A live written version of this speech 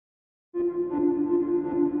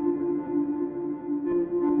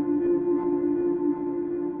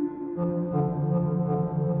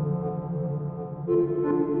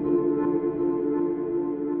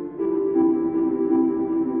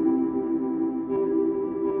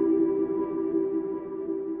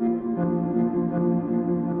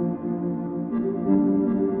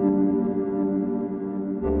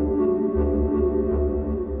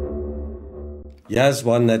Here's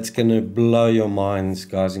one that's going to blow your minds,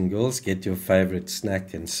 guys and girls. Get your favorite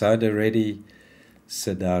snack and soda ready.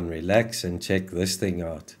 Sit down, relax, and check this thing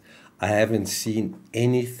out. I haven't seen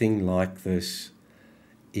anything like this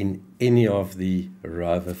in any of the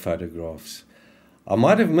rover photographs. I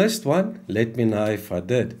might have missed one. Let me know if I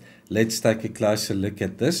did. Let's take a closer look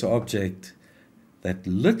at this object that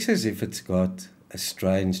looks as if it's got a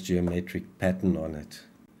strange geometric pattern on it.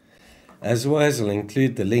 As always, I'll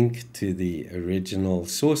include the link to the original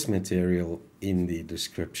source material in the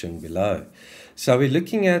description below. So we're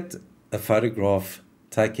looking at a photograph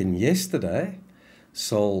taken yesterday,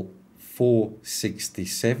 Sol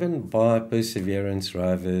 467 by Perseverance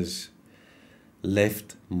Rover's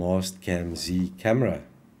left mast cam Z camera.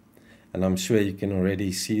 And I'm sure you can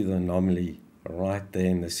already see the anomaly right there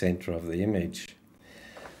in the center of the image.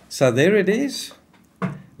 So there it is.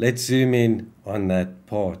 Let's zoom in on that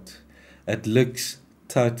part. It looks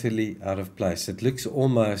totally out of place. It looks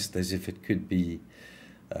almost as if it could be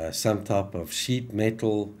some type of sheet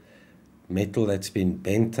metal that's been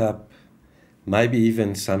bent up, maybe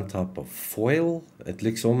even some type of foil. It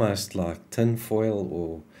looks almost like tin foil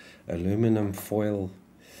or aluminum foil,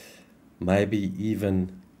 maybe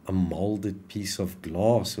even a molded piece of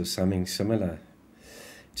glass or something similar.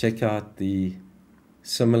 Check out the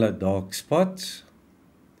similar dark spots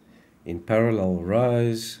in parallel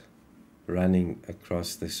rows running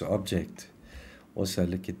across this object. Also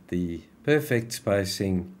look at the perfect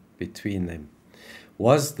spacing between them.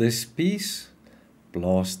 Was this piece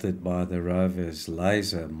blasted by the rover's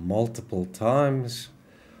laser multiple times,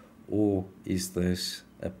 or is this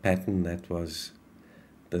a pattern that was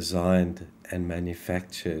designed and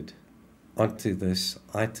manufactured onto this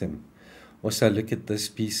item? Also look at this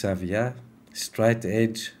piece over here, straight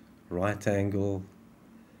edge, right angle.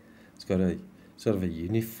 It's got a sort of a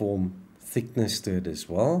uniform thickness to it as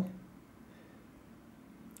well.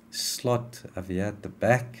 Slot over here at the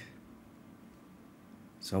back.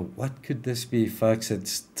 So what could this be, folks?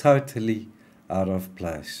 It's totally out of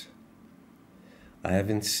place. I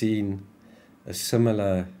haven't seen a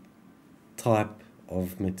similar type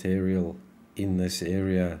of material in this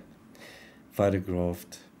area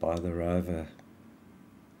photographed by the rover.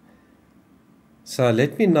 So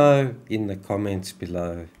let me know in the comments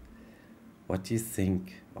below what you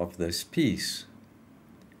think of this piece.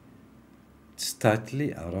 It's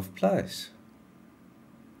totally out of place.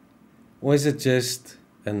 Or is it just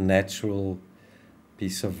a natural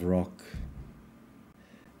piece of rock?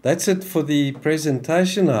 That's it for the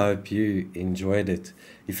presentation. I hope you enjoyed it.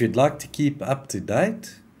 If you'd like to keep up to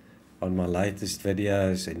date on my latest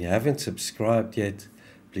videos and you haven't subscribed yet,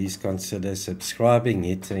 please consider subscribing,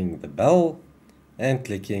 hitting the bell and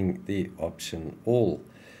clicking the option all.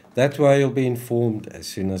 That way you'll be informed as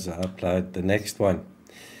soon as I upload the next one.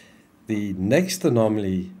 The next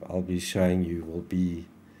anomaly I'll be showing you will be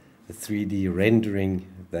a 3D rendering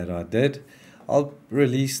that I did. I'll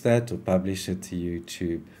release that or publish it to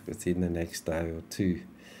YouTube within the next day or two.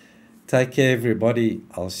 Take care, everybody.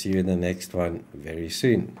 I'll see you in the next one very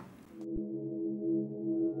soon.